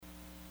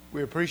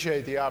We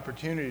appreciate the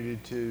opportunity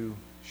to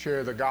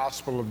share the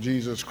gospel of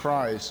Jesus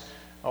Christ.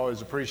 I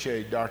always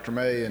appreciate Dr.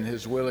 May and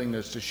his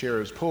willingness to share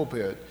his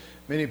pulpit.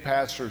 Many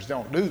pastors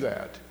don't do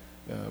that,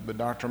 but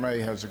Dr. May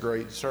has a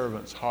great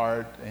servant's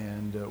heart,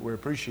 and we're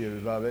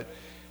appreciative of it,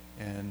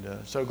 and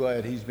so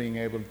glad he's being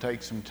able to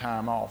take some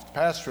time off. The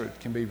pastorate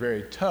can be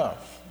very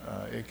tough.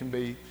 It can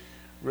be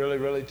really,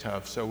 really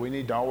tough, so we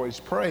need to always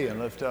pray and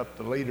lift up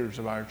the leaders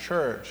of our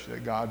church,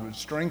 that God would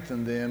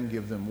strengthen them,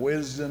 give them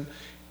wisdom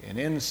and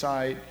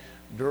insight,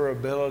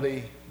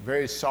 durability,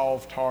 very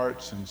soft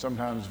hearts, and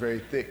sometimes very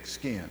thick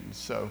skins.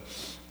 So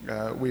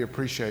we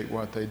appreciate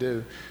what they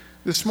do.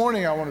 This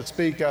morning I want to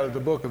speak out of the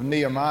book of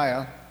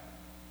Nehemiah.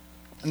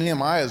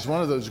 Nehemiah is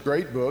one of those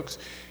great books.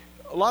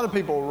 A lot of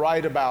people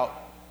write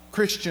about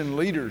Christian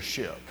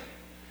leadership,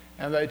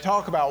 and they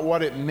talk about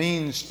what it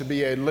means to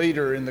be a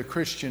leader in the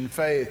Christian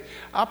faith.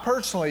 I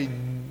personally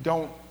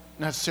don't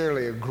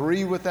necessarily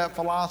agree with that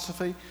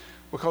philosophy,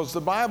 because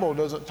the Bible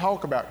doesn't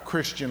talk about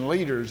Christian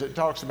leaders, it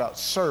talks about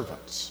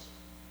servants.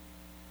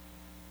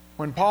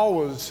 When Paul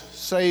was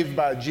saved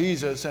by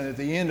Jesus and at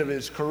the end of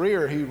his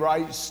career, he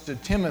writes to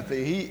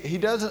Timothy, he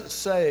doesn't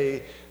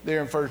say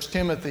there in 1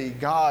 Timothy,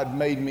 God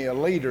made me a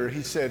leader.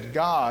 He said,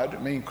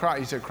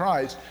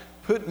 Christ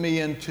put me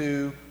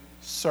into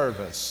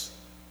service.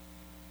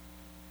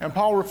 And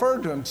Paul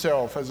referred to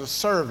himself as a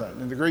servant,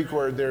 and the Greek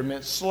word there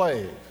meant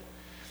slave.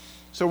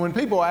 So when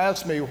people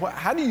ask me,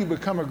 how do you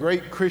become a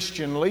great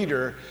Christian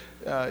leader?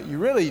 You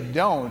really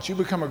don't. You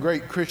become a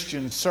great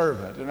Christian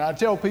servant. And I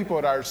tell people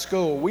at our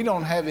school, we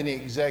don't have any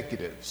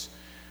executives.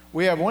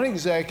 We have one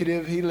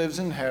executive, he lives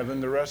in heaven.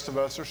 The rest of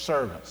us are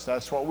servants.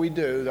 That's what we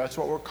do. That's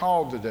what we're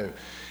called to do.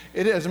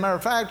 As a matter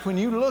of fact, when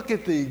you look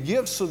at the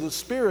gifts of the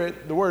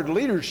Spirit, the word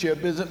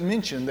leadership isn't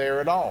mentioned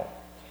there at all.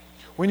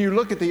 When you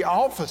look at the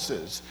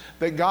offices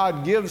that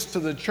God gives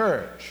to the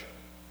church,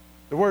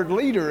 the word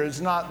leader is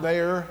not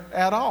there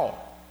at all.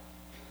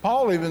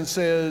 Paul even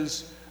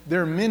says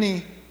there are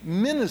many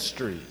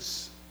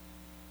ministries,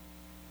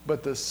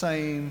 but the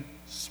same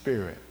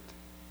Spirit.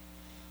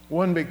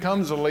 One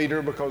becomes a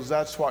leader because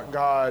that's what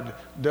God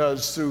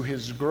does through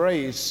His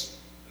grace.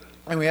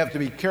 And we have to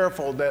be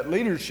careful that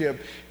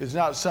leadership is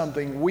not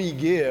something we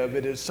give.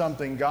 It is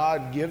something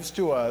God gives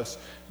to us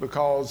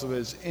because of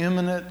His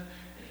eminent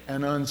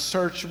and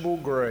unsearchable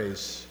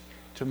grace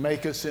to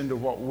make us into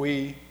what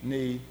we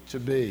need to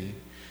be.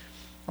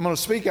 I'm going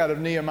to speak out of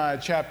Nehemiah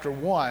chapter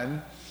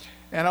 1,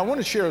 and I want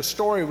to share a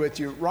story with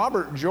you.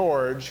 Robert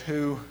George,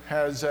 who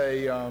has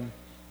a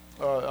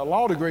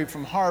law degree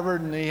from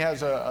Harvard, and he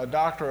has a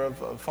doctor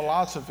of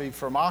philosophy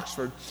from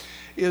Oxford,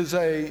 is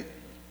a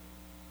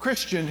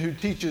Christian who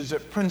teaches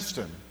at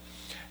Princeton.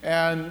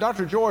 And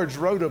Dr. George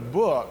wrote a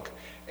book,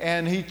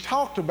 and he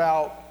talked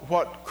about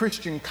what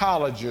Christian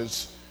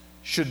colleges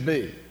should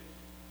be.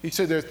 He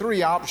said there are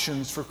three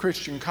options for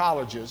Christian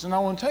colleges. And I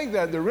want to take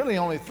that, there are really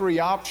only three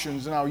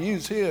options, and I'll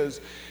use his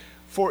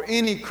for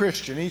any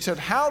Christian. He said,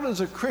 how does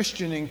a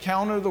Christian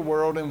encounter the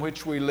world in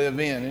which we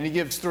live in? And he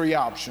gives three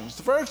options.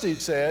 The first, he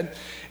said,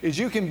 is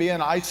you can be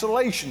an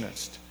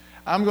isolationist.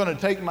 I'm going to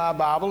take my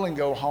Bible and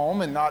go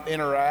home and not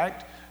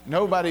interact.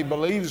 Nobody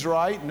believes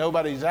right,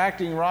 nobody's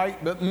acting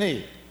right but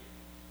me.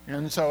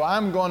 And so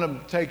I'm going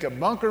to take a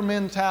bunker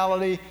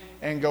mentality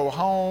and go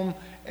home,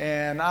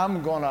 and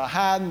I'm going to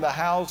hide in the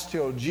house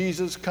till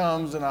Jesus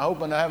comes, and I'm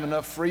hoping to have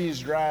enough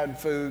freeze-dried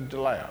food to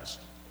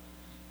last.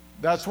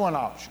 That's one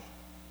option.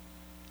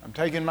 I'm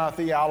taking my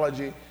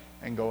theology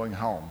and going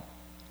home.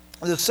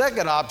 The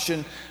second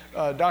option,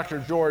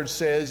 Dr. George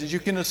says, is you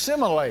can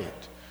assimilate.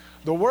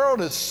 The world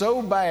is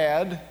so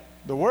bad,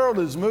 the world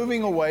is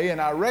moving away,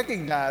 and I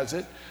recognize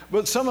it,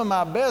 but some of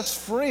my best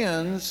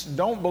friends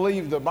don't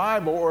believe the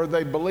Bible, or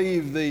they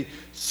believe the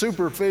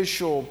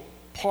superficial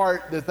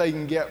part that they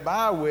can get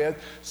by with.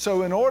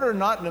 So in order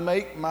not to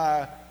make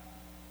my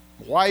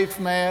wife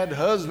mad,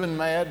 husband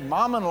mad,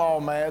 mom-in-law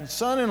mad,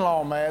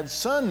 son-in-law mad,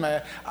 son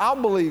mad, I'll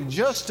believe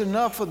just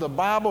enough of the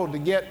Bible to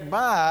get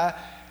by,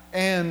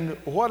 and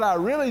what I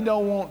really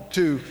don't want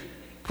to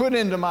put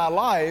into my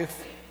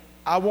life,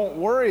 I won't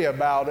worry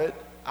about it.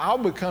 I'll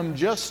become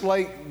just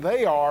like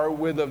they are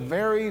with a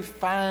very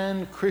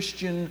fine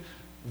Christian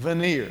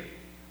veneer.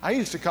 I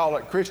used to call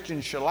it Christian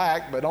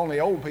shellac, but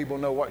only old people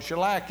know what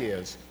shellac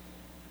is.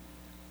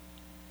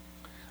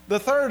 The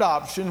third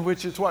option,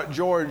 which is what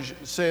George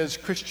says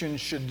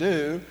Christians should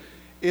do,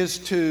 is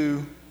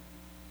to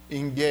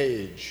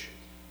engage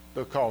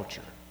the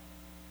culture.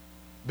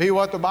 Be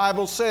what the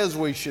Bible says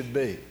we should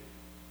be.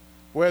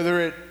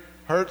 Whether it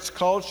hurts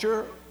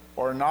culture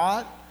or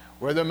not,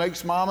 whether it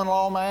makes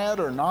mom-in-law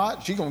mad or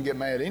not, she's going to get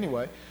mad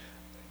anyway.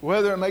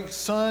 Whether it makes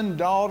son,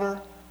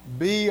 daughter,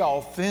 be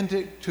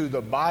authentic to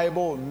the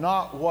Bible,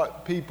 not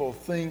what people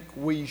think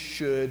we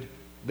should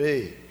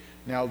be.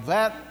 Now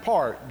that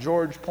part,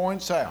 George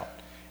points out,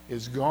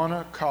 is going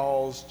to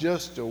cause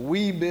just a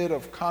wee bit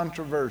of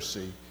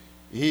controversy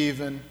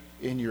even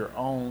in your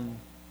own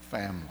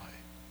family.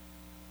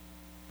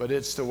 But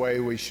it's the way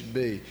we should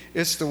be.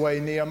 It's the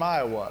way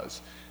Nehemiah was.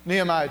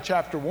 Nehemiah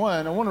chapter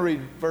 1, I want to read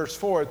verse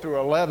 4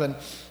 through 11.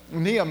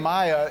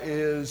 Nehemiah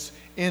is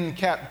in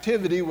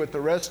captivity with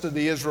the rest of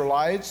the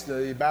Israelites.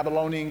 The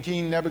Babylonian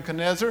king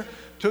Nebuchadnezzar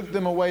took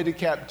them away to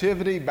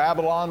captivity.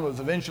 Babylon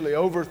was eventually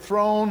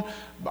overthrown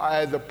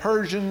by the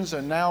Persians,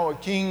 and now a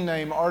king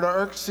named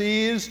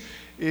Artaxerxes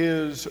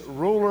is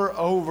ruler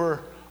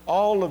over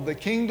all of the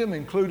kingdom,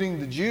 including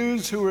the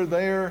Jews who are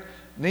there.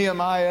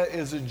 Nehemiah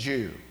is a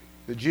Jew.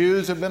 The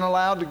Jews have been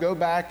allowed to go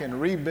back and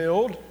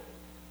rebuild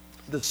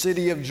the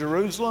city of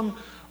Jerusalem,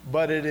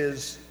 but it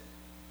is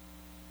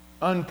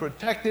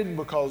unprotected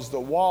because the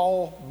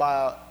wall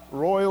by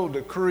royal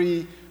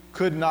decree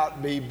could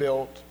not be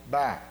built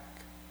back.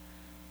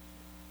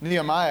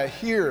 Nehemiah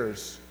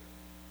hears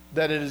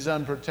that it is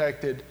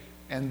unprotected,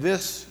 and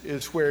this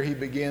is where he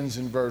begins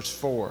in verse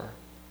 4.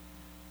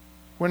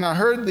 When I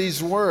heard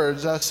these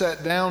words, I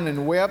sat down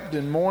and wept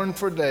and mourned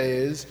for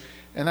days,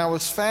 and I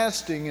was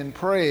fasting and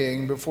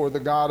praying before the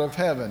God of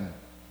heaven.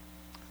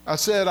 I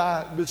said,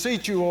 I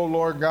beseech you, O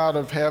Lord God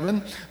of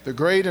heaven, the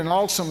great and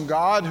awesome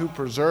God who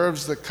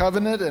preserves the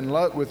covenant and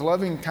with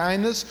loving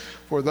kindness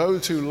for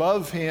those who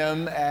love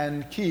him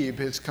and keep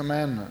his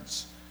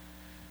commandments.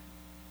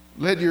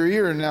 Let your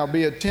ear now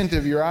be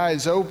attentive, your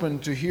eyes open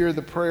to hear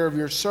the prayer of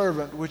your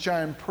servant, which I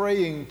am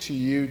praying to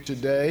you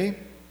today,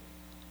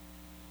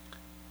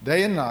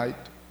 day and night,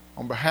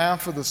 on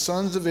behalf of the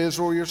sons of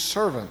Israel, your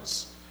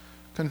servants,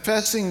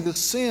 confessing the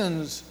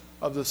sins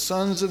of the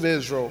sons of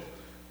Israel,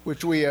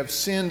 which we have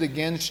sinned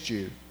against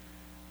you.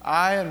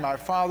 I and my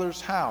father's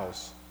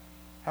house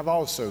have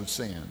also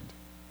sinned.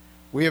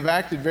 We have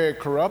acted very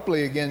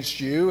corruptly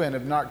against you and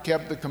have not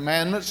kept the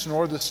commandments,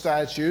 nor the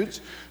statutes,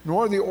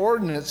 nor the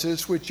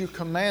ordinances which you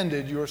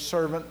commanded your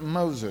servant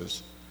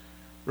Moses.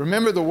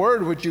 Remember the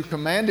word which you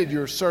commanded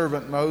your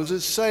servant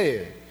Moses,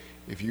 saying,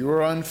 if you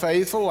are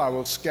unfaithful, I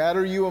will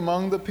scatter you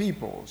among the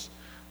peoples.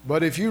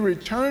 But if you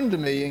return to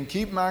me and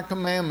keep my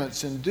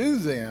commandments and do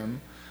them,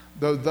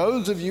 though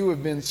those of you who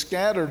have been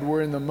scattered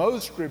were in the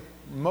most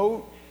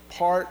remote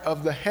part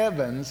of the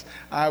heavens,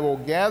 I will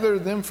gather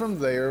them from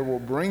there, will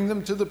bring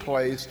them to the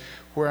place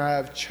where I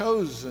have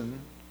chosen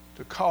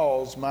to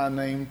cause my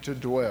name to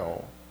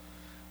dwell.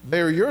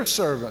 They are your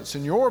servants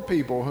and your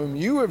people, whom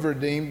you have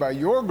redeemed by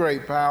your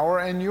great power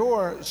and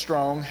your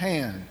strong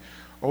hand.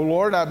 O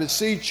Lord, I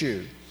beseech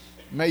you,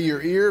 may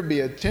your ear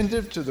be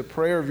attentive to the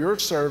prayer of your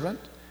servant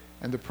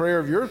and the prayer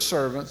of your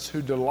servants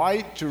who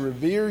delight to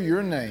revere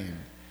your name,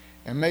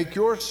 and make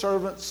your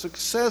servant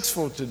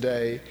successful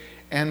today,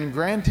 and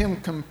grant him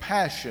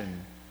compassion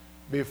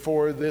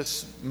before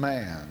this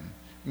man,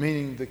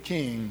 meaning the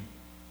king,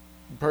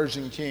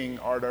 Persian king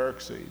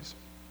Artaxerxes.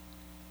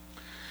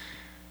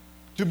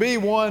 To be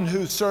one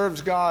who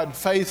serves God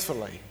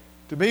faithfully,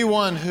 to be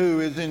one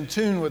who is in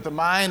tune with the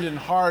mind and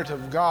heart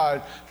of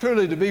God,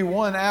 truly to be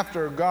one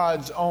after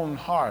God's own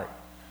heart.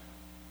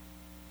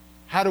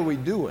 How do we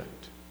do it?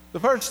 The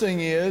first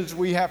thing is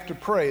we have to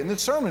pray. And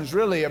this sermon is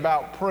really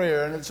about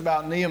prayer, and it's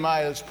about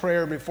Nehemiah's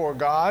prayer before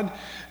God.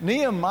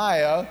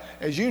 Nehemiah,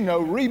 as you know,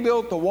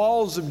 rebuilt the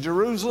walls of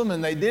Jerusalem,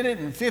 and they did it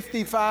in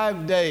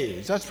 55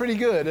 days. That's pretty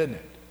good, isn't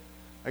it?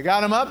 They got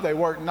them up. They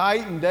worked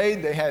night and day.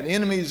 They had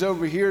enemies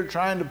over here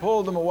trying to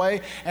pull them away.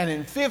 And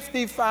in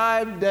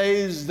 55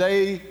 days,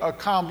 they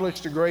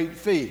accomplished a great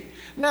feat.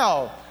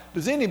 Now,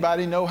 does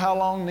anybody know how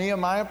long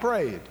Nehemiah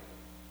prayed?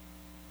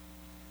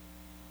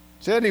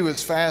 Said he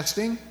was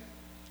fasting.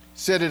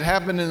 Said it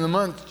happened in the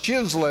month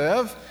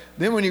Chislev.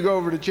 Then when you go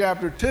over to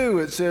chapter 2,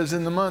 it says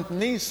in the month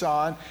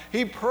Nisan,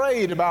 he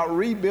prayed about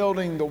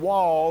rebuilding the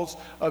walls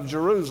of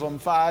Jerusalem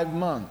 5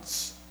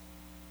 months.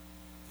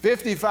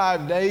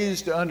 55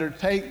 days to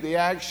undertake the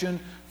action,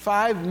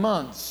 5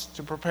 months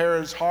to prepare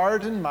his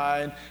heart and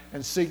mind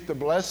and seek the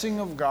blessing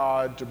of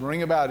God to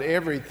bring about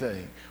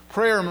everything.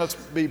 Prayer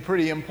must be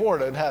pretty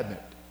important, hasn't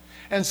it?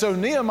 And so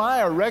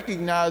Nehemiah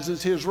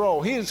recognizes his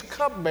role. He is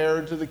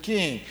cupbearer to the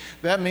king.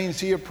 That means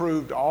he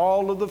approved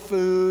all of the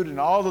food and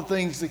all the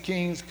things the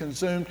kings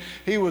consumed.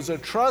 He was a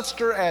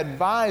trusted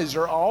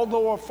advisor.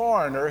 Although a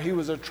foreigner, he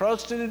was a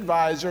trusted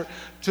advisor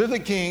to the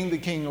king. The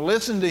king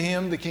listened to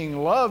him. The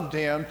king loved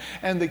him.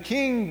 And the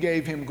king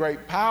gave him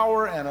great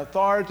power and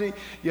authority.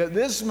 Yet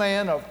this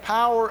man of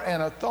power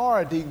and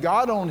authority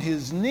got on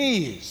his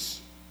knees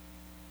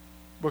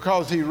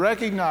because he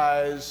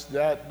recognized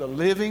that the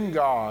living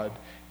God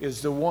is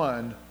the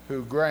one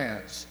who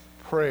grants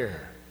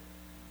prayer.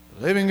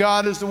 The living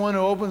God is the one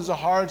who opens the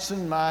hearts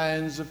and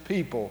minds of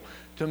people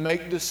to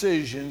make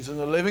decisions, and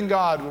the living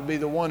God will be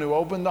the one who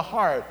opened the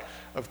heart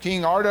of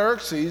King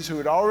Artaxerxes, who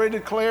had already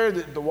declared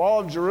that the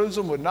wall of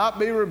Jerusalem would not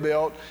be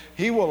rebuilt.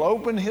 He will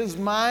open his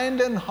mind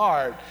and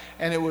heart,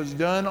 and it was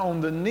done on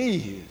the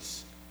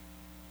knees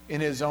in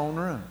his own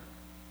room.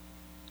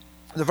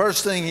 The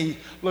first thing he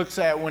looks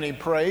at when he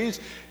prays,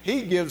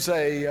 he gives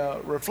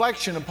a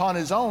reflection upon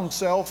his own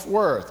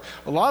self-worth.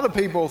 A lot of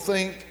people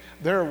think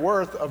they're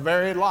worth a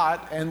very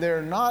lot, and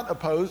they're not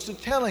opposed to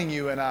telling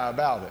you and I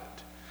about it.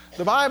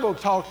 The Bible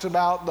talks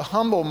about the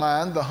humble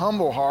mind, the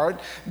humble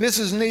heart. This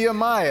is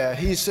Nehemiah.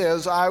 He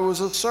says, I was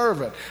a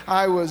servant.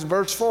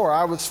 Verse 4,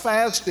 I was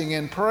fasting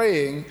and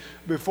praying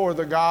before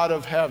the God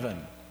of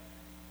heaven.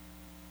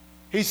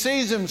 He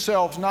sees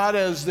himself not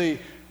as the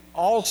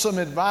awesome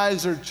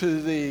advisor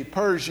to the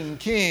Persian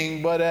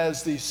king, but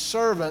as the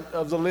servant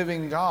of the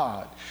living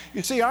God.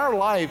 You see, our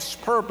life's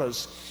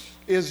purpose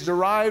is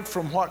derived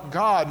from what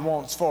God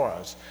wants for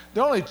us.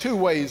 There are only two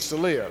ways to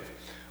live.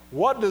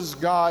 What does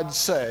God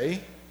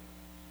say?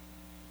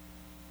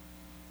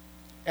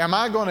 Am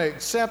I going to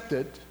accept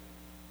it?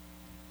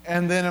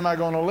 And then am I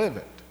going to live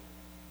it?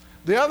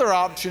 The other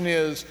option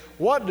is,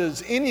 what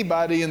does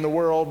anybody in the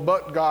world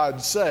but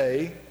God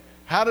say?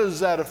 How does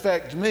that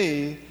affect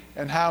me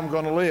and how I'm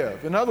going to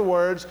live? In other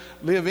words,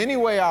 live any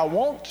way I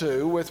want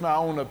to with my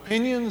own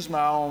opinions,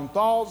 my own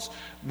thoughts,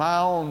 my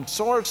own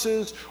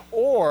sources,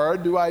 or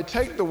do I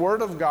take the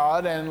Word of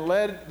God and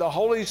let the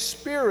Holy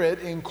Spirit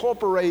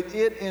incorporate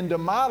it into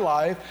my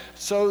life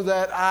so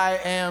that I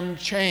am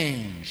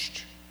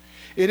changed?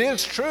 It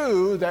is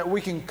true that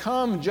we can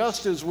come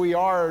just as we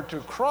are to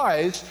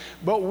Christ,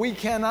 but we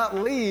cannot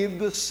leave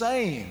the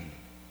same.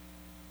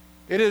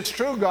 It is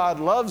true God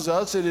loves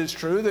us. It is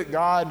true that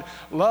God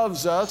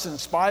loves us in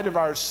spite of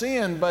our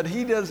sin, but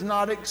He does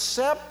not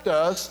accept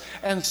us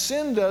and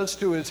send us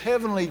to His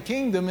heavenly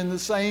kingdom in the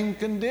same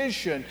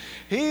condition.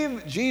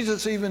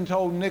 Jesus even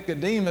told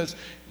Nicodemus,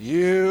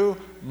 you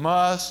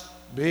must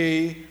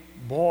be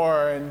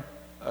born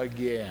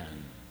again.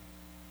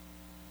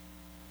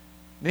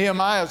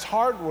 Nehemiah's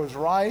heart was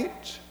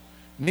right.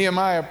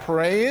 Nehemiah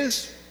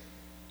prays.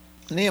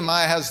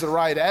 Nehemiah has the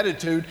right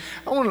attitude.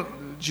 I want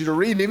you to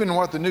read even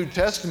what the New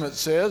Testament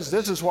says.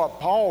 This is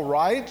what Paul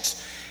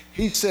writes.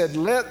 He said,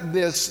 let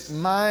this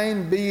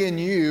mind be in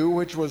you,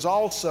 which was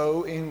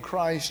also in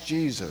Christ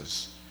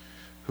Jesus,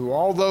 who,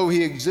 although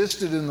he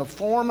existed in the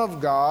form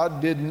of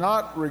God, did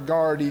not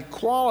regard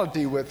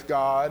equality with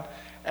God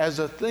as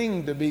a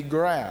thing to be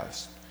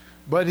grasped,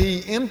 but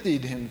he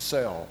emptied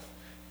himself,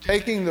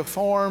 taking the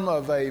form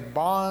of a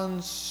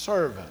bond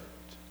servant,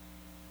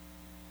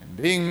 and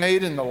being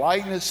made in the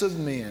likeness of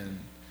men,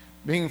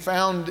 being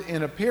found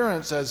in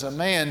appearance as a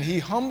man, he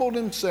humbled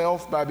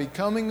himself by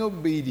becoming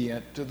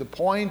obedient to the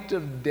point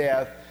of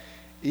death,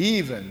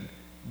 even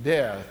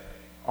death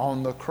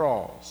on the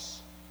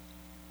cross.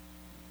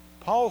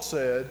 Paul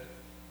said,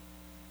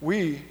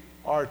 we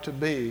are to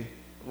be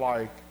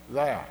like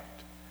that.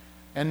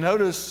 And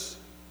notice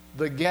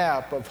the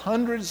gap of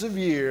hundreds of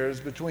years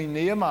between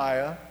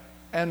Nehemiah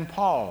and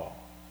Paul.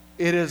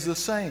 It is the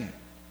same.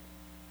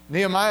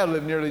 Nehemiah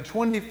lived nearly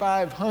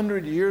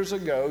 2,500 years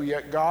ago,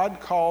 yet God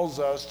calls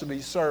us to be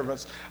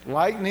servants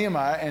like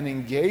Nehemiah and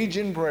engage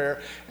in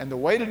prayer. And the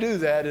way to do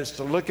that is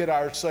to look at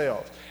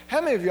ourselves.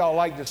 How many of y'all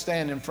like to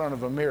stand in front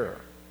of a mirror?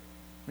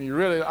 I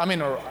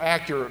mean an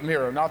accurate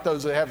mirror, not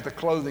those that have at the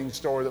clothing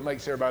store that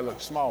makes everybody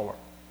look smaller.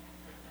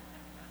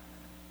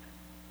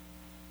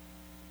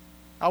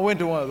 I went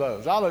to one of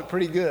those. I looked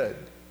pretty good,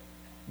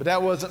 but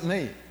that wasn't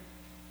me.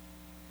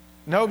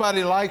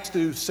 Nobody likes to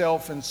do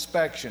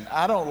self-inspection.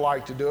 I don't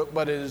like to do it,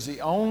 but it is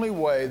the only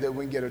way that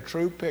we get a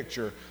true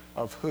picture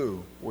of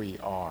who we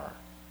are.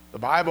 The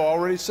Bible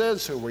already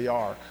says who we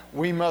are.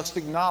 We must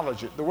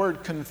acknowledge it. The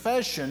word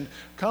confession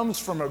comes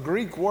from a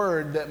Greek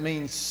word that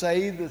means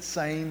say the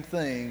same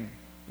thing.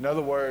 In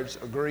other words,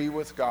 agree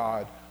with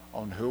God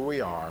on who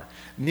we are.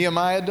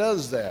 Nehemiah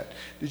does that.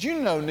 Did you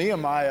know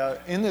Nehemiah,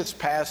 in this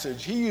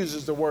passage, he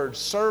uses the word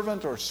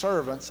servant or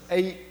servants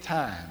 8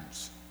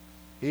 times.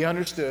 He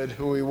understood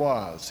who he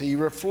was. He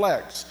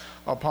reflects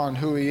upon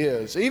who he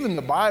is. Even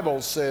the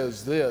Bible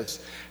says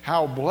this,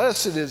 how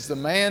blessed is the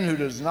man who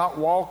does not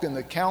walk in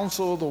the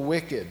counsel of the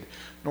wicked,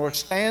 nor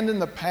stand in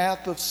the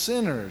path of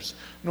sinners,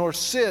 nor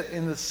sit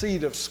in the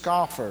seat of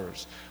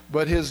scoffers.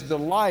 But his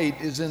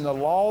delight is in the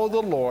law of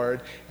the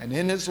Lord, and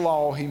in his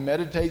law he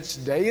meditates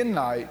day and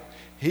night.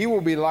 He will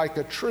be like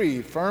a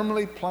tree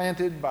firmly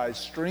planted by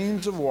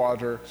streams of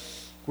water,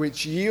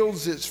 which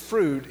yields its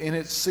fruit in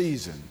its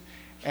season,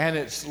 and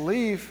its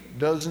leaf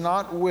does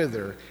not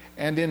wither,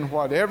 and in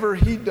whatever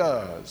he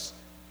does,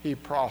 he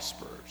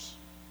prospers.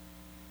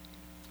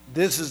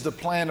 This is the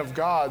plan of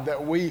God,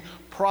 that we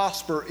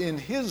prosper in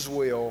his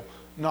will,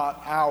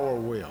 not our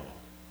will.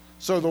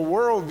 So the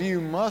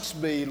worldview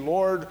must be,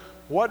 Lord,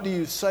 what do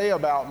you say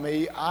about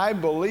me? I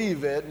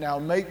believe it. Now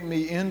make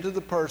me into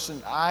the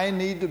person I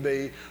need to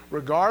be,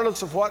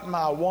 regardless of what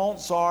my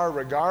wants are,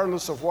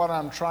 regardless of what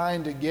I'm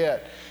trying to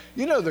get.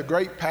 You know the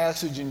great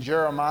passage in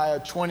Jeremiah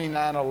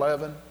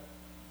 29:11?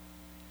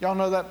 Y'all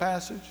know that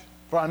passage?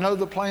 For I know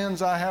the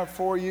plans I have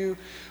for you.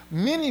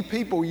 Many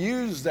people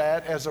use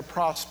that as a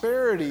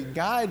prosperity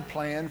guide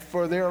plan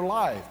for their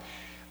life.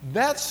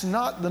 That's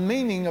not the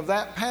meaning of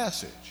that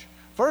passage.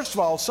 First of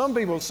all, some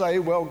people say,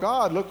 well,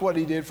 God, look what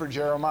he did for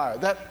Jeremiah.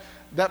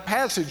 That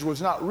passage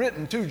was not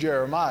written to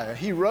Jeremiah.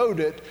 He wrote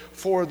it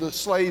for the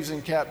slaves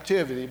in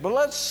captivity. But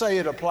let's say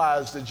it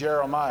applies to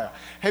Jeremiah.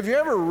 Have you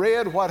ever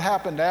read what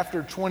happened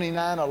after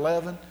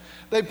 29:11?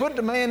 They put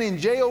the man in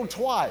jail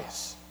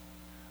twice.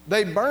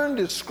 They burned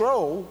his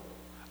scroll.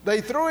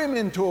 They threw him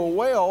into a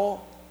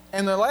well,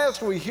 and the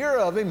last we hear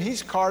of him,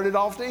 he's carted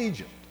off to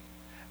Egypt.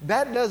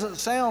 That doesn't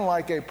sound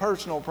like a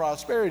personal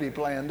prosperity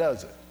plan,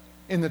 does it?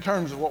 In the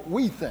terms of what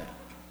we think.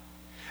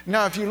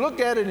 Now, if you look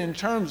at it in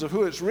terms of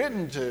who it's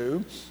written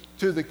to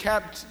the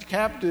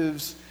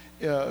captives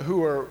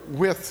who are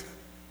with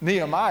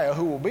Nehemiah,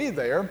 who will be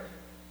there,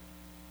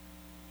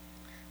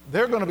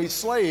 they're going to be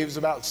slaves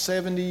about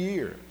 70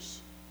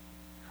 years.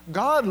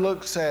 God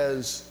looks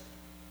as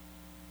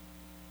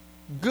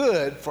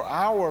good for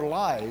our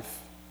life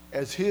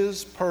as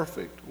His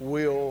perfect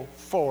will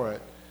for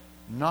it,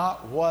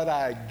 not what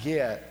I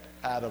get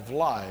out of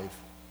life,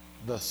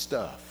 the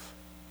stuff.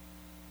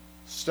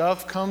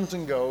 Stuff comes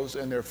and goes,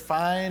 and they're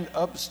fine,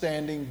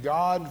 upstanding,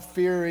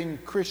 God-fearing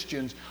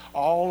Christians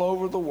all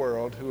over the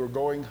world who are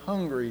going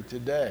hungry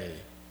today,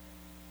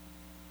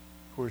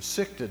 who are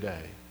sick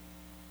today,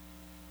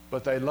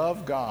 but they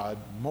love God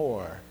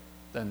more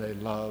than they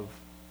love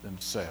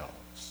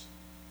themselves.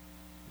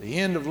 The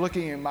end of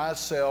looking at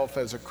myself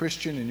as a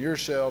Christian and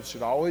yourself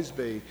should always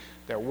be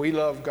that we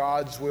love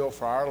God's will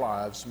for our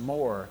lives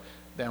more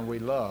than we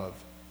love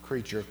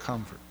creature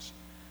comforts.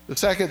 The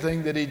second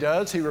thing that he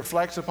does, he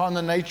reflects upon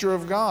the nature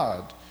of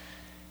God.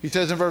 He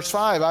says in verse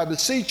 5, I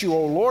beseech you,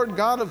 O Lord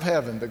God of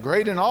heaven, the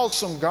great and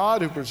awesome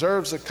God who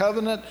preserves the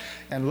covenant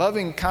and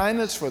loving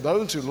kindness for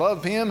those who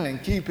love Him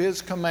and keep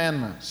His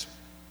commandments.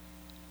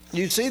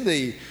 You see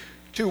the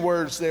two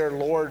words there,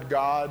 Lord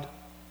God?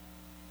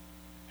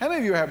 How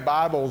many of you have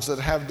Bibles that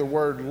have the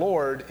word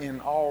Lord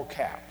in all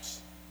caps?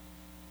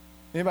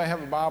 Anybody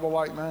have a Bible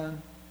like mine?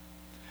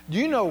 Do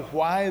you know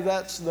why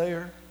that's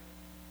there?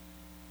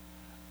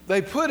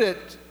 They put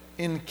it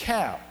in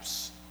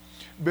caps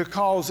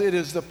because it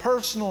is the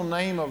personal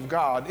name of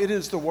God. It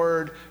is the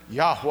word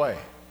Yahweh.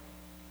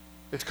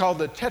 It's called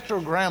the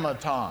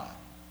Tetragrammaton.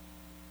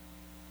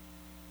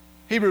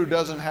 Hebrew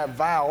doesn't have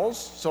vowels,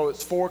 so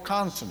it's 4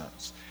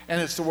 consonants. And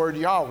it's the word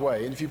Yahweh.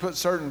 And if you put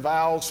certain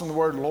vowels from the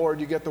word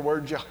Lord, you get the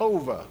word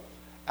Jehovah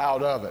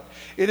out of it.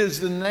 It is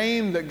the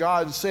name that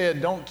God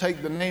said, don't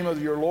take the name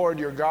of your Lord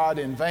your God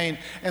in vain.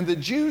 And the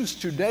Jews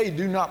today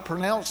do not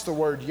pronounce the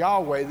word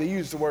Yahweh. They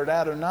use the word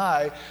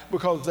Adonai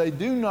because they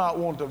do not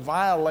want to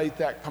violate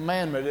that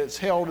commandment. It's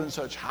held in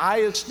such high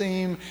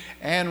esteem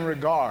and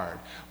regard.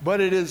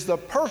 But it is the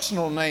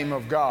personal name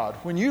of God.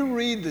 When you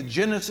read the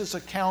Genesis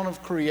account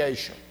of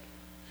creation,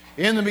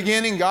 in the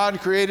beginning,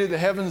 God created the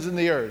heavens and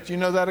the earth. You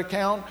know that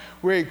account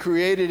where He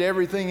created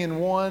everything in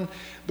one?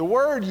 The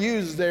word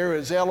used there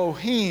is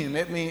Elohim.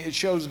 It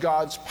shows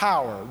God's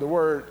power.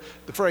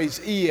 The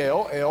phrase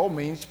El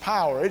means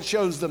power. It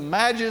shows the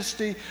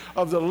majesty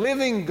of the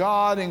living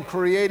God in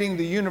creating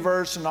the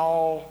universe and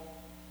all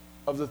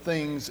of the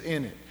things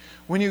in it.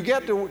 When you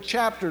get to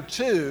chapter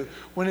 2,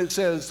 when it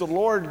says the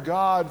Lord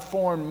God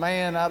formed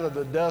man out of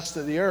the dust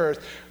of the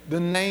earth, the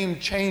name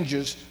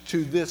changes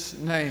to this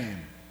name.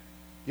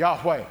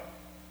 Yahweh,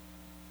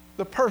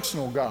 the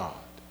personal God,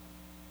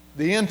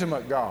 the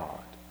intimate God,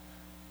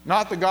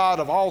 not the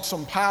God of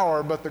awesome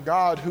power, but the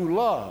God who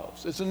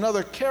loves. It's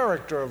another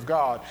character of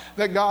God,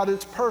 that God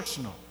is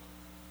personal,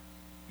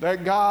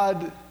 that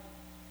God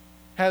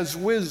has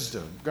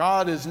wisdom.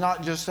 God is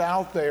not just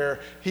out there.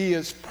 He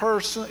is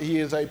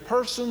a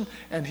person,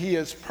 and He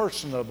is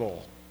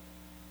personable.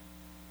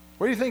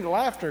 Where do you think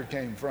laughter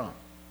came from?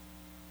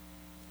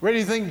 Where do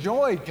you think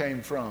joy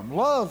came from?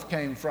 Love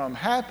came from,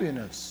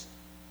 happiness,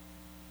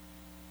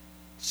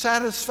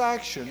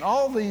 satisfaction.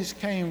 All these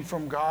came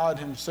from God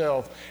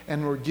Himself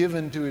and were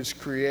given to His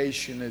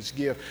creation as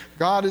gift.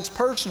 God is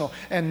personal.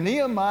 And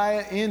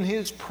Nehemiah in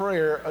his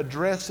prayer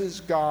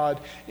addresses God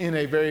in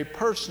a very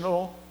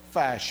personal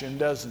fashion,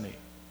 doesn't he?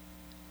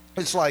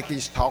 It's like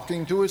he's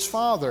talking to his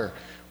Father,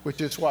 which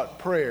is what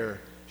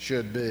prayer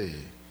should be.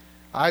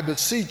 I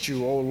beseech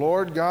you, O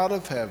Lord God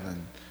of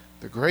heaven,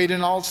 the great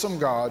and awesome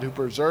God who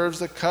preserves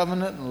the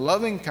covenant and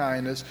loving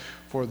kindness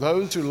for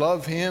those who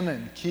love Him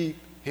and keep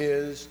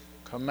His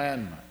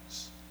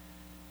commandments.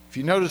 If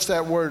you notice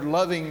that word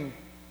loving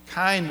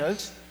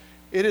kindness,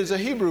 it is a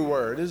Hebrew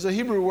word. It is a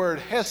Hebrew word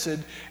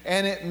hesed,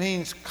 and it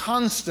means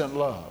constant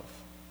love.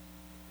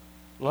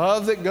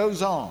 Love that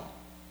goes on.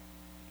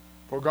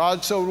 For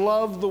God so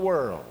loved the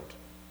world.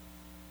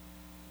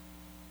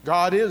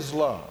 God is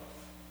love.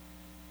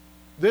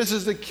 This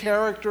is the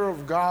character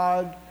of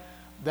God,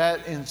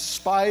 that in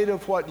spite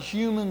of what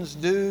humans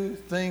do,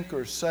 think,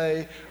 or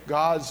say,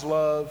 God's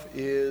love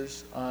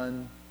is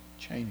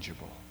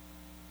unchangeable.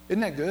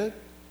 Isn't that good?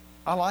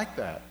 I like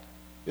that.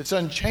 It's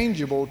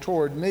unchangeable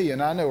toward me,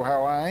 and I know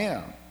how I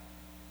am.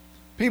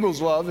 People's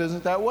love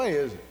isn't that way,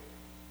 is it?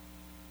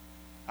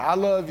 I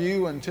love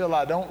you until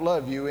I don't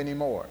love you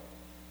anymore.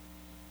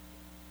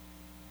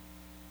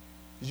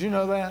 Did you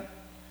know that?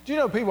 Do you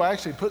know people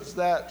actually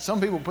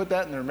some people put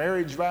that in their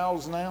marriage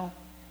vows now?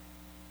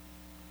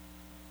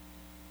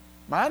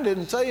 Mine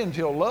didn't say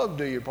until love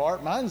do you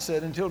part. Mine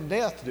said until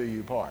death do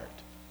you part.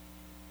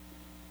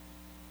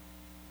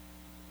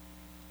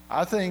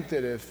 I think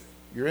that if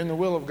you're in the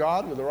will of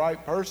God with the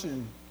right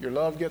person, your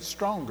love gets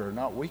stronger,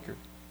 not weaker.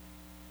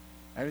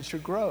 And it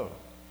should grow,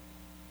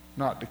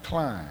 not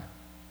decline.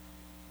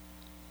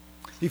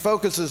 He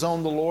focuses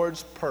on the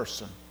Lord's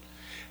person.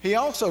 He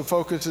also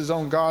focuses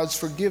on God's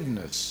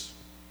forgiveness.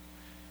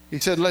 He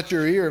said, let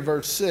your ear,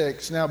 verse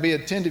 6, now be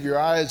attentive, your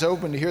eyes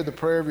open to hear the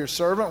prayer of your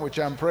servant, which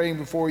I'm praying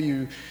before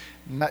you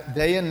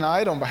day and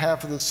night on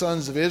behalf of the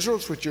sons of Israel,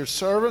 which your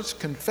servants,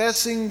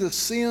 confessing the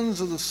sins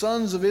of the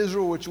sons of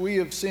Israel, which we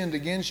have sinned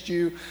against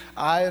you,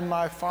 I and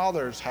my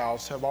father's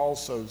house have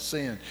also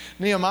sinned.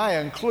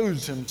 Nehemiah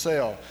includes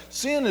himself.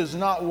 Sin is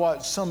not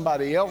what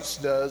somebody else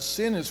does.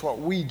 Sin is what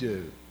we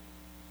do.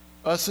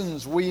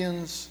 Us'ns,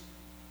 we'ns,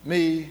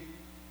 me,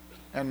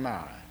 and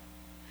my.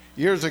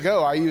 Years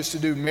ago, I used to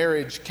do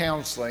marriage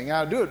counseling.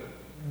 I do it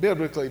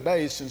biblically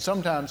based, and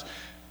sometimes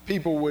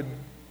people would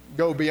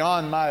go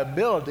beyond my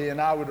ability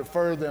and I would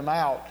refer them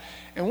out.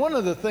 And one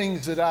of the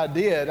things that I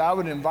did, I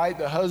would invite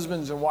the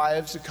husbands and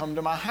wives to come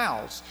to my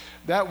house.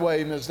 That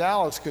way, Ms.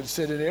 Dallas could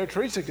sit in there,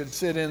 Teresa could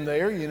sit in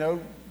there,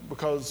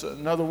 because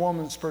another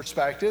woman's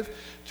perspective,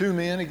 two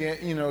men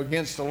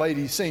against a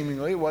lady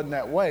seemingly. It wasn't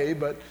that way,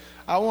 but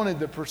I wanted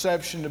the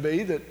perception to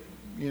be that,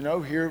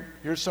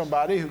 here's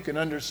somebody who can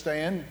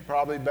understand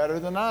probably better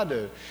than I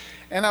do.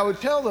 And I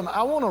would tell them,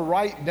 I want to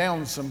write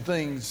down some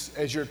things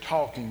as you're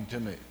talking to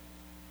me.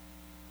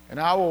 And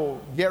I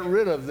will get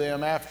rid of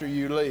them after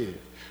you leave.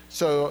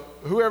 So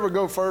whoever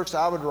go first,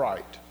 I would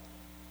write.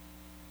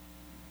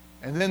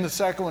 And then the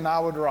second one I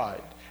would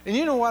write. And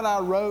you know what I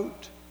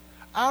wrote?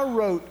 I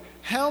wrote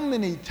how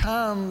many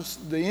times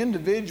the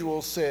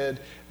individual said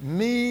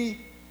me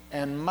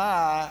and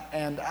my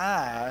and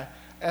I,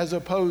 as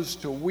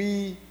opposed to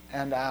we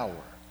and our.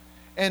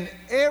 And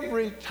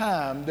every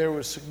time there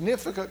was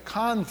significant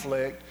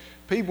conflict,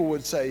 people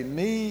would say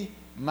me,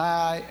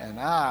 my, and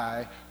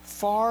I,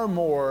 far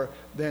more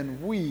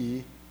than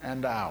we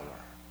and our.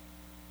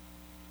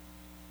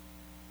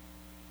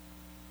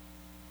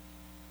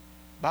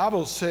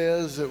 Bible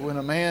says that when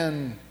a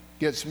man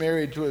gets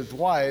married to his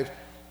wife,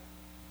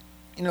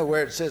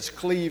 where it says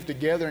cleave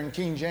together in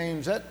King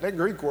James, that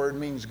Greek word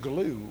means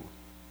glue.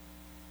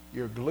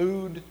 You're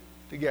glued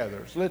together.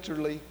 It's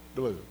literally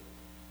glue.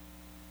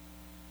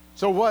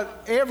 So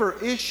whatever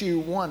issue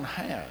one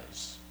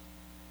has,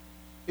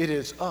 it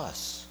is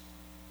us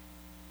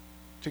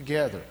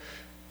together.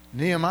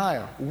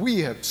 Nehemiah, we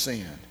have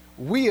sinned.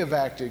 We have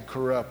acted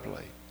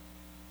corruptly.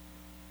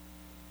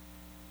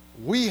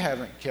 We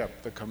haven't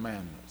kept the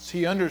commandments.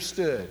 He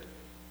understood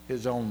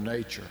his own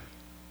nature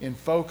in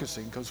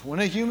focusing, because when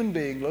a human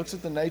being looks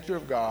at the nature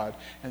of God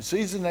and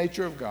sees the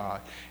nature of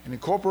God and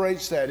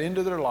incorporates that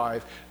into their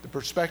life, the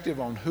perspective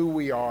on who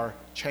we are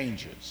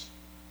changes.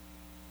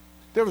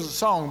 There was a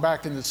song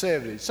back in the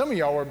 70s. Some of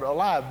y'all were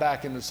alive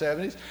back in the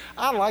 70s.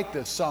 I like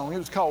this song. It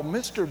was called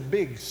Mr.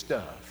 Big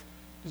Stuff.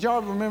 Did y'all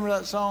ever remember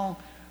that song?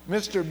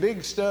 Mr.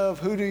 Big Stuff,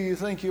 who do you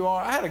think you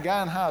are? I had a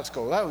guy in high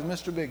school. That was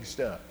Mr. Big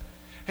Stuff.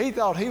 He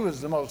thought he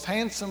was the most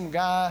handsome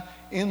guy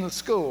in the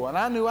school, and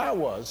I knew I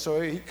was,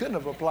 so he couldn't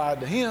have applied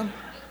to him.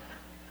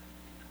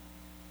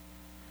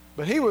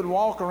 But he would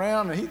walk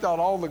around and he thought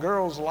all the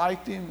girls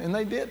liked him, and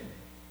they didn't.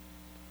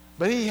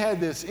 But he had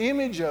this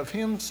image of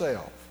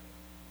himself,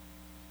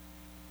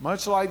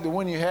 much like the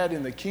one you had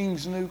in The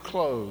King's New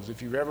Clothes,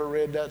 if you've ever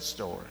read that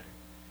story.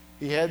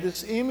 He had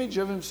this image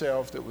of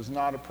himself that was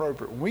not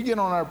appropriate. When we get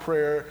on our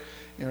prayer,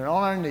 on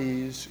our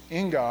knees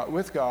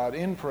with God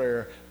in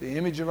prayer, the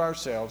image of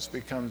ourselves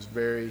becomes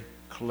very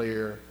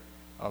clear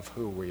of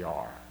who we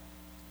are.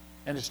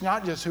 And it's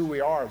not just who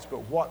we are, but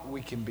what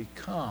we can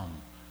become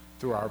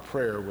through our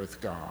prayer with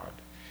God.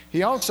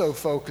 He also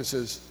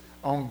focuses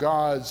on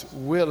God's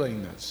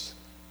willingness,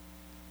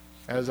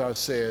 as I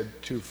said,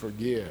 to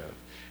forgive.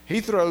 He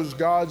throws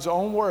God's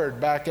own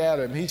word back at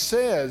him. He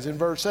says in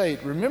verse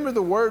 8, remember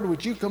the word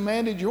which you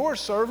commanded your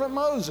servant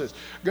Moses.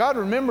 God,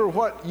 remember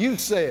what you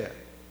said.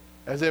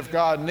 As if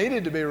God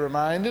needed to be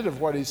reminded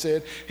of what he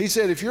said. He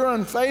said, if you're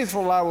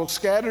unfaithful, I will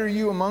scatter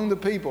you among the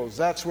peoples.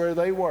 That's where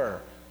they were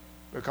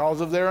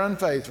because of their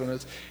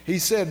unfaithfulness. He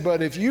said,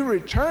 but if you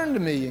return to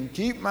me and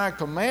keep my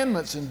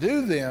commandments and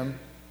do them,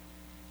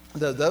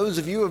 those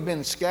of you who have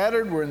been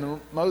scattered were in the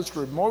most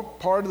remote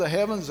part of the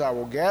heavens. I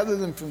will gather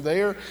them from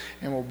there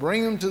and will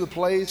bring them to the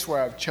place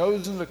where I've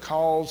chosen to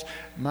cause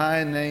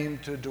my name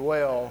to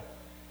dwell.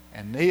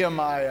 And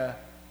Nehemiah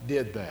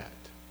did that.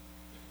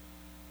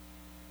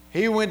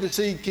 He went to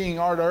see King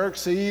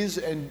Artaxerxes,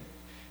 and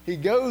he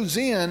goes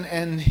in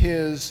and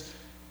his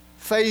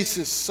face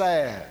is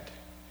sad.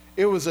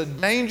 It was a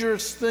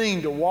dangerous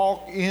thing to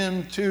walk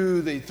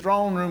into the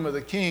throne room of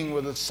the king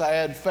with a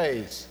sad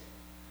face.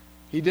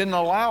 He didn't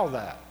allow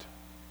that.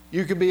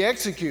 You could be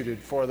executed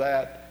for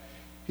that.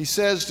 He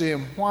says to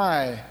him,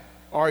 why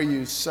are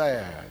you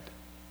sad?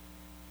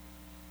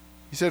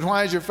 He said,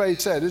 why is your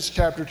face sad? This is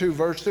chapter 2,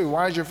 verse 2.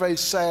 Why is your face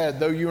sad,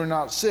 though you are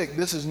not sick?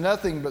 This is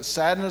nothing but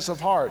sadness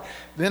of heart.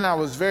 Then I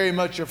was very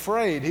much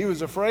afraid. He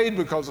was afraid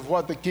because of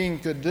what the king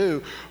could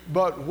do.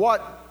 But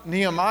what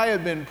Nehemiah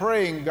had been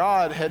praying,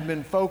 God had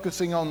been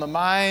focusing on the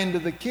mind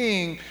of the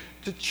king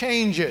to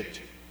change it.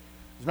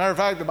 As a matter of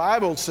fact, the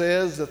Bible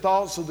says the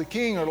thoughts of the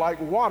king are like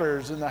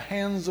waters in the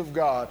hands of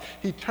God.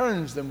 He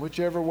turns them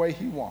whichever way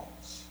he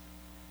wants.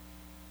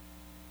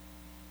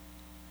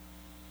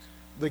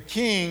 the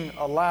king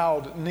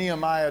allowed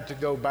Nehemiah to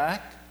go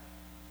back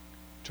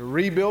to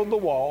rebuild the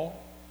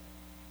wall.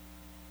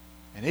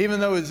 And even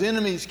though his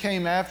enemies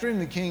came after him,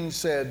 the king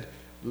said,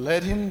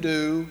 let him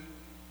do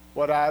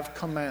what I've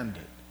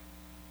commanded.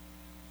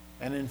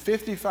 And in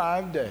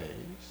 55 days,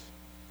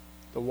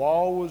 the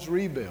wall was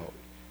rebuilt.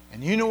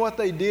 And you know what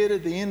they did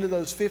at the end of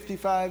those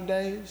 55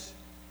 days?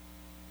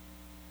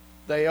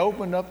 They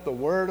opened up the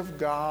Word of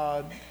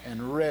God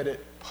and read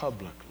it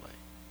publicly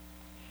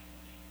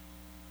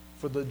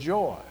for the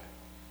joy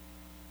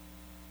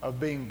of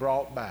being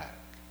brought back.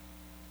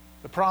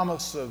 The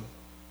promise of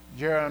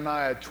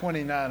Jeremiah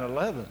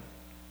 29:11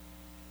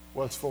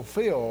 was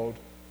fulfilled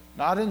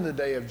not in the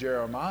day of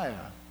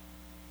Jeremiah,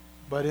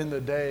 but in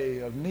the day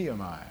of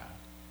Nehemiah.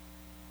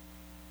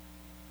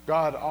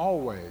 God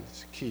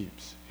always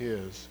keeps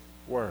His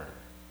word.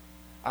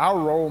 Our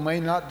role may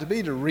not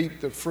be to reap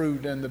the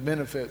fruit and the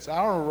benefits.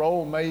 Our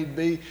role may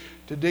be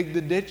to dig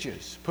the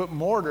ditches, put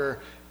mortar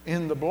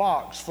in the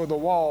blocks for the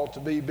wall to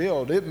be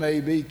built. It may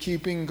be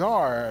keeping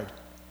guard.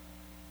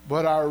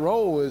 But our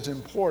role is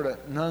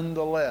important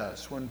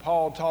nonetheless. When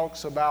Paul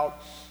talks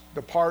about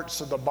the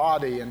parts of the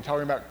body and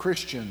talking about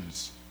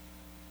Christians,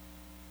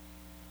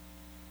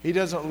 he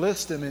doesn't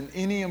list them in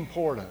any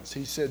importance.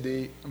 He said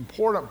the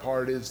important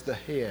part is the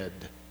head,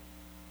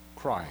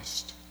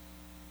 Christ.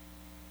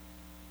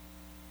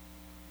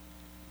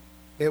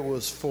 It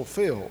was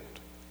fulfilled.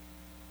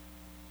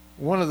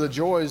 One of the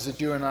joys that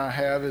you and I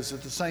have is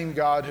that the same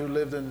God who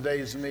lived in the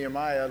days of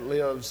Nehemiah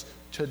lives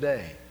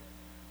today.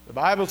 The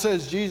Bible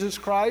says Jesus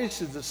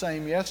Christ is the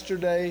same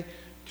yesterday,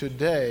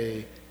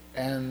 today,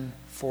 and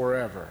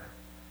forever.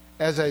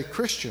 As a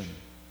Christian,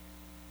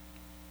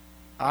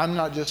 I'm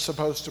not just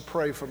supposed to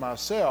pray for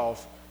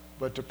myself,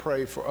 but to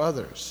pray for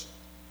others.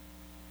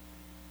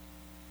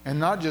 And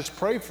not just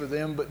pray for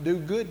them, but do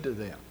good to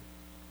them.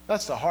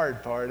 That's the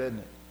hard part, isn't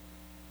it?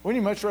 Wouldn't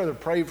you much rather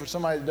pray for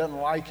somebody that doesn't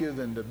like you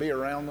than to be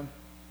around them?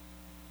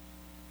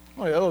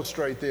 Let me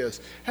illustrate this.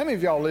 How many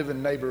of y'all live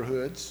in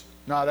neighborhoods,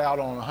 not out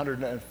on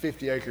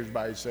 150 acres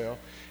by yourself?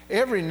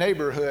 Every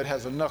neighborhood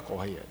has a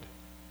knucklehead.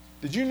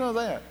 Did you know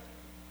that?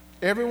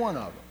 Every one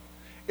of them.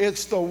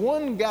 It's the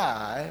one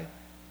guy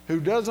who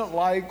doesn't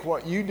like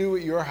what you do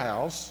at your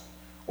house,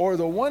 or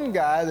the one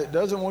guy that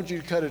doesn't want you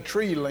to cut a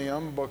tree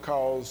limb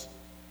because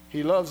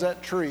he loves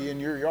that tree in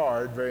your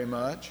yard very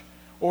much,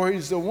 or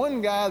he's the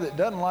one guy that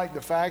doesn't like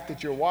the fact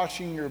that you're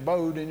washing your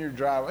boat in your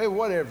driveway,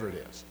 whatever it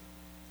is.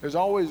 There's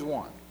always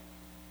one.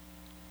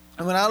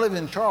 And when I lived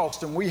in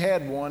Charleston, we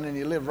had one, and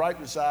he lived right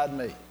beside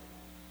me.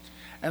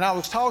 And I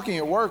was talking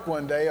at work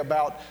one day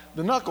about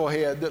the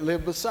knucklehead that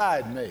lived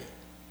beside me.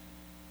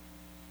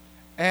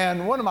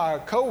 And one of my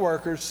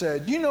coworkers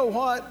said, you know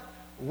what?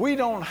 We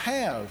don't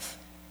have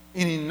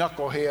any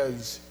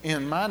knuckleheads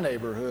in my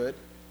neighborhood.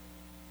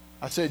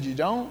 I said, you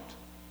don't?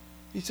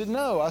 He said,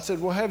 no. I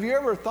said, well, have you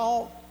ever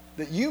thought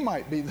that you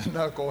might be the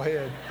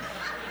knucklehead?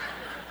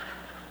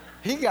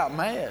 He got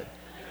mad.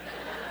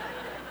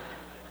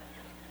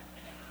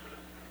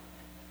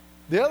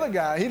 The other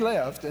guy, he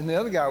left, and the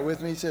other guy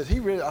with me, he says,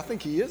 I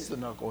think he is the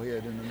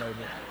knucklehead in the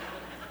neighborhood.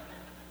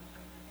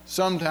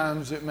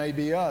 Sometimes it may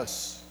be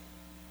us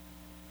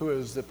who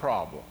is the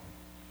problem,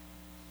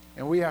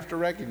 and we have to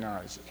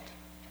recognize it.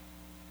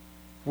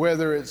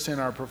 Whether it's in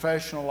our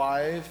professional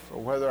life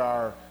or whether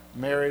our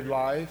married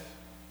life,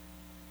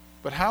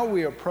 but how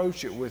we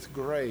approach it with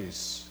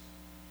grace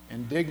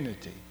and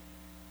dignity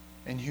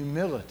and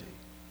humility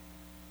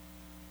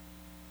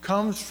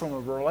comes from a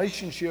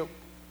relationship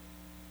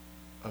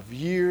of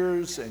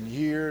years and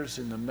years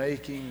in the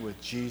making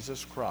with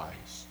Jesus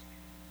Christ.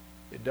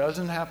 It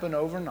doesn't happen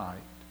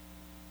overnight.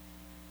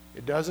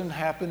 It doesn't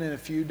happen in a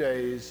few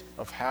days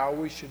of how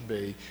we should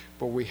be,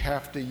 but we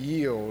have to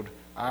yield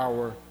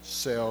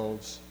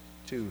ourselves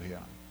to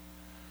Him.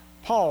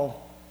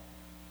 Paul,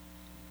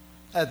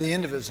 at the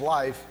end of his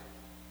life,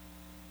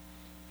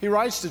 he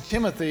writes to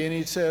Timothy and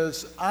he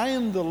says, I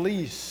am the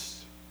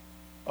least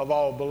of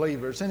all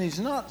believers. And he's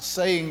not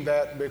saying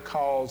that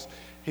because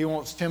he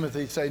wants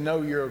Timothy to say,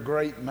 no, you're a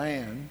great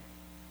man.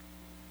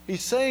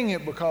 He's saying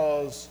it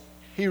because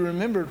he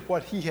remembered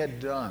what he had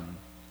done.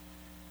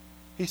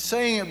 He's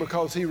saying it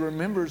because he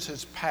remembers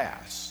his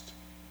past.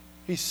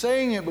 He's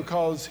saying it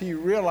because he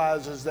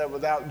realizes that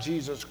without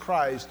Jesus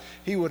Christ,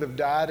 he would have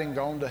died and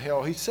gone to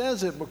hell. He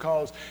says it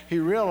because he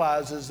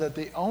realizes that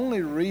the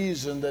only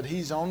reason that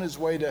he's on his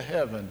way to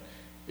heaven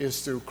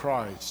is through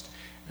Christ.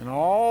 And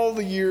all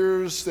the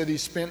years that he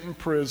spent in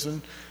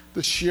prison,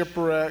 the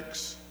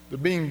shipwrecks, the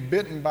being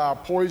bitten by a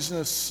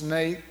poisonous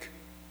snake,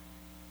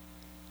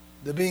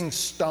 the being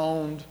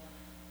stoned,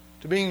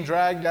 to being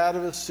dragged out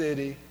of a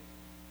city,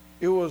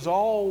 it was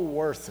all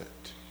worth it.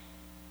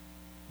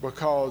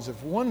 Because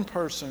if one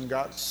person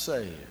got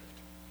saved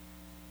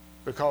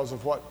because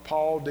of what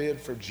Paul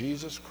did for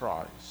Jesus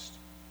Christ,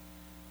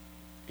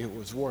 it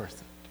was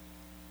worth it.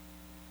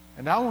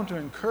 And I want to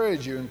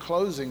encourage you in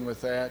closing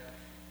with that,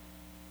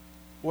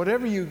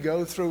 whatever you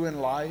go through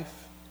in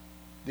life,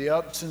 the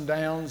ups and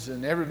downs,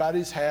 and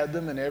everybody's had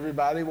them and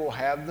everybody will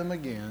have them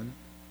again,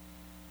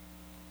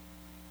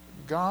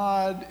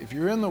 God, if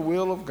you're in the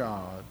will of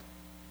God,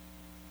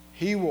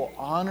 He will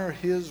honor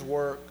His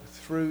work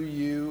through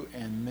you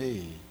and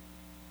me,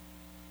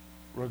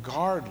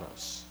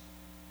 regardless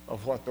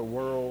of what the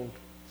world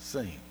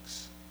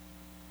thinks.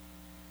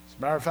 As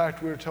a matter of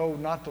fact, we're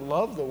told not to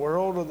love the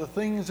world or the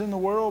things in the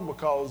world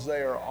because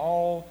they are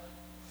all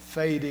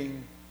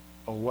fading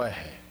away.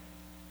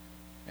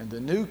 And the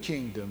new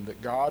kingdom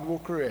that God will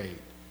create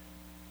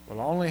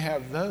will only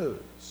have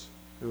those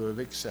who have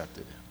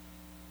accepted Him.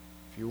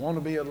 If you want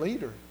to be a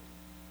leader,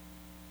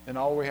 then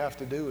all we have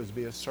to do is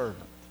be a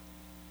servant,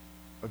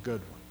 a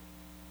good one,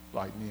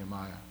 like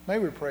Nehemiah. May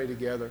we pray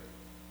together.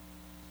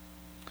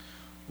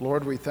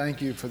 Lord, we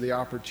thank you for the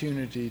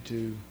opportunity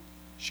to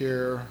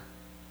share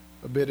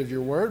a bit of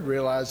your word,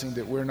 realizing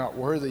that we're not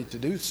worthy to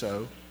do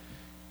so.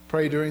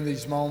 Pray during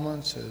these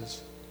moments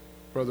as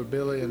Brother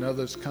Billy and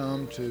others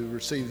come to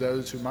receive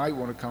those who might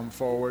want to come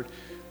forward.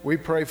 We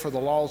pray for the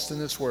lost in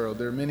this world.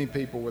 There are many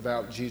people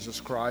without Jesus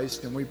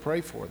Christ, and we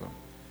pray for them.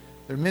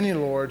 There are many,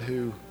 Lord,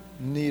 who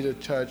need a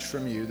touch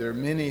from you. There are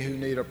many who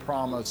need a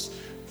promise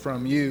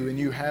from you, and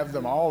you have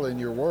them all in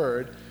your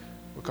word,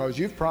 because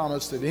you've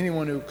promised that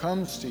anyone who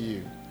comes to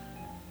you,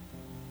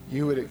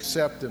 you would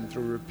accept them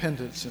through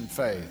repentance and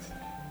faith,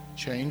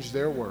 change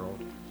their world.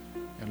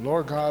 And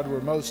Lord God,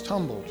 we're most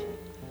humbled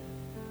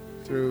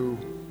through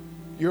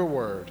your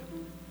word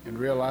and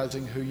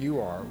realizing who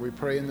you are. We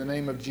pray in the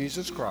name of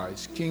Jesus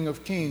Christ, King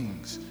of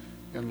Kings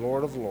and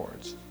Lord of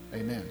Lords.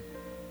 Amen.